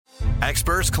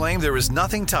Experts claim there is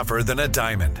nothing tougher than a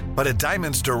diamond. But at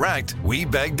Diamonds Direct, we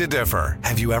beg to differ.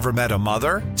 Have you ever met a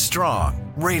mother?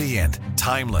 Strong, radiant,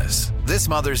 timeless. This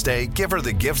Mother's Day, give her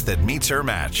the gift that meets her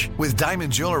match. With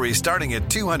diamond jewelry starting at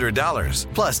 $200.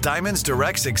 Plus Diamonds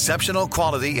Direct's exceptional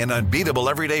quality and unbeatable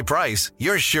everyday price,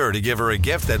 you're sure to give her a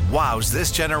gift that wows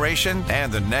this generation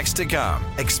and the next to come.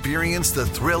 Experience the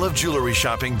thrill of jewelry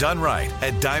shopping done right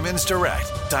at Diamonds Direct.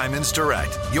 Diamonds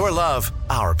Direct. Your love,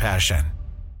 our passion.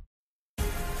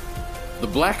 The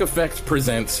Black Effect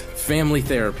presents Family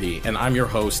Therapy, and I'm your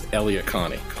host, Elliot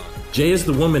Connie. Jay is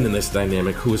the woman in this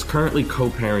dynamic who is currently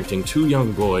co-parenting 2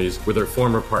 young boys with her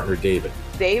former partner, David.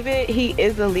 David, he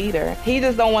is a leader. He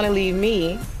just don't want to leave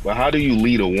me. But how do you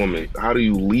lead a woman? How do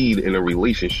you lead in a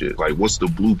relationship? Like, what's the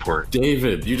blueprint?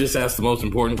 David, you just asked the most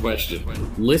important question.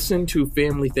 Listen to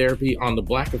Family Therapy on the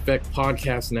Black Effect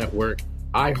Podcast Network,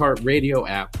 iHeartRadio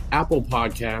app, Apple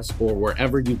Podcasts, or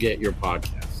wherever you get your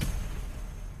podcasts.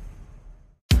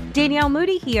 Danielle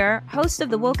Moody here, host of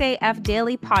the Woke AF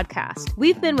Daily podcast.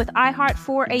 We've been with iHeart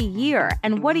for a year,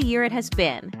 and what a year it has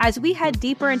been. As we head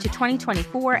deeper into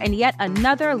 2024 and yet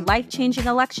another life-changing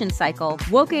election cycle,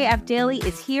 Woke AF Daily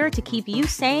is here to keep you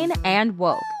sane and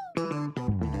woke.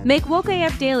 Make Woke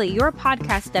AF Daily your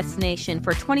podcast destination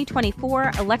for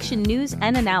 2024 election news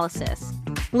and analysis.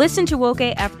 Listen to Woke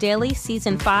AF Daily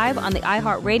Season 5 on the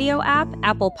iHeartRadio app,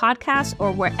 Apple Podcasts,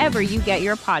 or wherever you get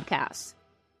your podcasts.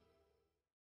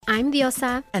 I'm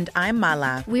Diosa. And I'm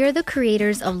Mala. We are the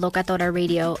creators of Locatora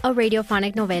Radio, a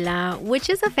radiophonic novela, which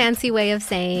is a fancy way of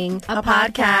saying a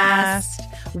podcast.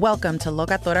 Welcome to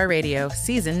Locatora Radio,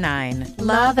 Season 9.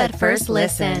 Love at First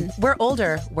Listen. We're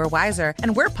older, we're wiser,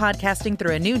 and we're podcasting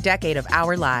through a new decade of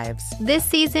our lives. This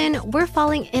season, we're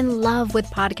falling in love with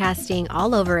podcasting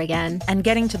all over again. And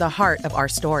getting to the heart of our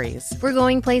stories. We're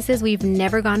going places we've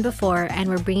never gone before, and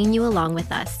we're bringing you along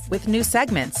with us. With new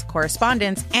segments,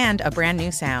 correspondence, and a brand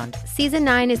new sound. Season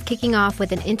 9 is kicking off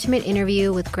with an intimate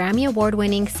interview with Grammy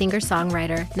Award-winning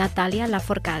singer-songwriter Natalia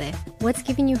Lafourcade. What's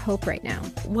giving you hope right now?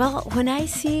 Well, when I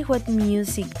see what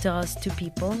music does to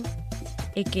people,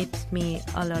 it gives me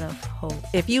a lot of hope.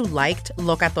 If you liked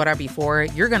Locatora before,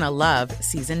 you're going to love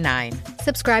Season 9.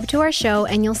 Subscribe to our show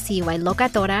and you'll see why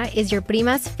Locatora is your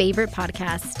prima's favorite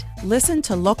podcast. Listen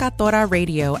to Locatora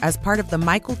Radio as part of the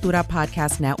My Cultura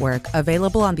Podcast Network,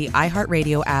 available on the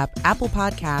iHeartRadio app, Apple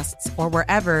Podcasts, or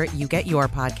wherever you get your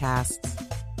podcasts.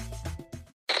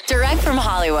 Direct from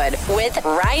Hollywood with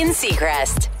Ryan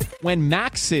Seacrest. When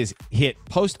Max's hit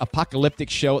post-apocalyptic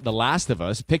show The Last of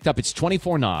Us picked up its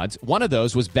 24 nods, one of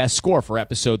those was Best Score for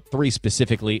Episode 3,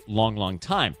 specifically Long, Long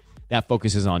Time. That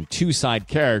focuses on 2 side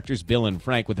characters, Bill and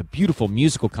Frank, with a beautiful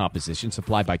musical composition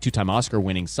supplied by 2-time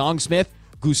Oscar-winning songsmith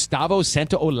Gustavo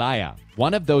Santaolalla.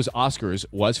 One of those Oscars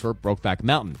was for Brokeback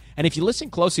Mountain. And if you listen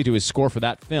closely to his score for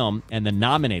that film and the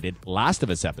nominated Last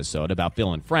of Us episode about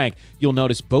Bill and Frank, you'll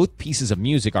notice both pieces of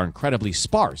music are incredibly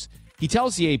sparse. He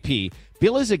tells the AP,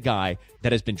 Bill is a guy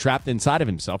that has been trapped inside of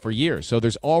himself for years, so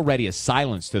there's already a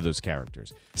silence to those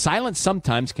characters. Silence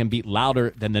sometimes can be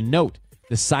louder than the note.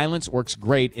 The silence works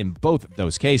great in both of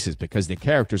those cases because the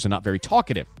characters are not very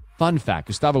talkative. Fun fact,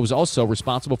 Gustavo was also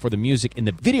responsible for the music in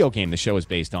the video game the show is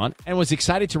based on and was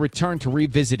excited to return to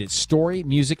revisit its story,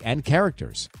 music, and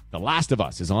characters. The Last of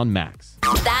Us is on Max.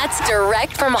 That's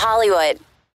direct from Hollywood.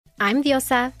 I'm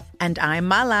Diosa. And I'm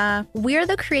Mala. We're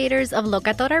the creators of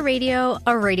Locatora Radio,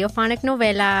 a radiophonic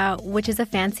novela, which is a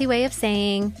fancy way of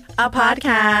saying a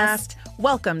podcast.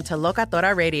 Welcome to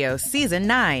Locatora Radio, Season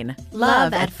 9.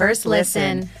 Love at First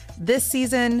Listen. This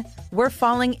season, we're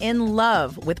falling in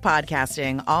love with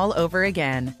podcasting all over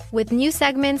again. With new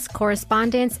segments,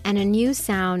 correspondence, and a new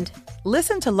sound.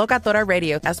 Listen to Locatora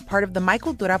Radio as part of the My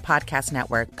Cultura Podcast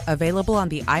Network, available on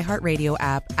the iHeartRadio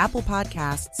app, Apple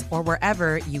Podcasts, or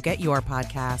wherever you get your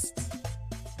podcasts.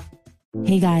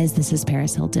 Hey guys, this is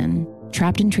Paris Hilton.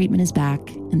 Trapped in Treatment is back,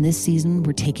 and this season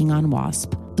we're taking on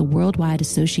WASP, the Worldwide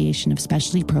Association of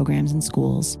Specialty Programs in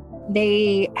Schools.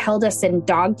 They held us in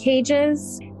dog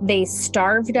cages. They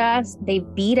starved us. They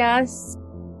beat us.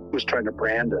 Was trying to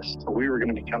brand us. So we were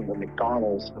going to become the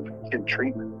McDonald's of kid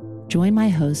treatment. Join my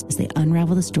host as they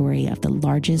unravel the story of the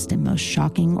largest and most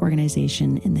shocking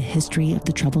organization in the history of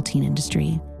the troubled teen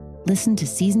industry. Listen to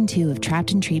Season 2 of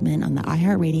Trapped in Treatment on the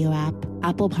iHeartRadio app,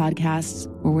 Apple Podcasts,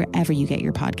 or wherever you get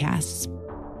your podcasts.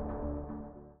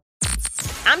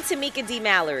 I'm Tamika D.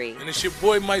 Mallory. And it's your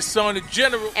boy, my son, the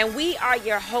General. And we are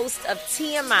your hosts of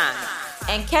TMI.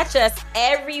 And catch us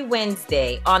every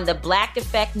Wednesday on the Black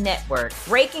Effect Network,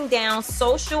 breaking down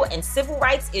social and civil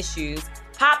rights issues,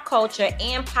 pop culture,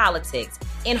 and politics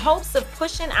in hopes of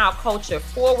pushing our culture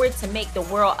forward to make the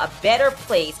world a better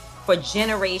place for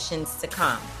generations to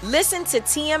come. Listen to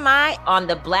TMI on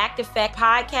the Black Effect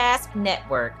Podcast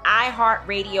Network,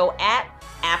 iHeartRadio app,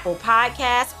 Apple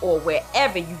Podcasts, or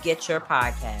wherever you get your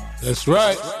podcasts. That's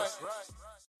right.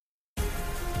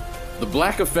 The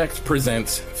Black Effect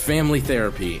presents Family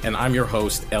Therapy, and I'm your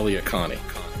host, Elliot Connie.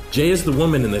 Jay is the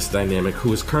woman in this dynamic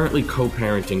who is currently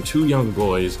co-parenting 2 young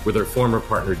boys with her former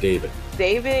partner, David.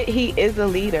 David, he is a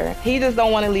leader. He just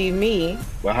don't want to leave me.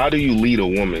 But how do you lead a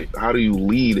woman? How do you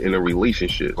lead in a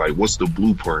relationship? Like, what's the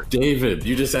blueprint? David,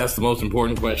 you just asked the most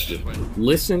important question.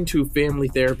 Listen to Family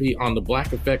Therapy on the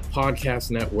Black Effect Podcast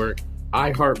Network,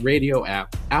 iHeartRadio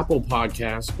app, Apple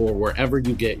Podcasts, or wherever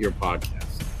you get your podcasts.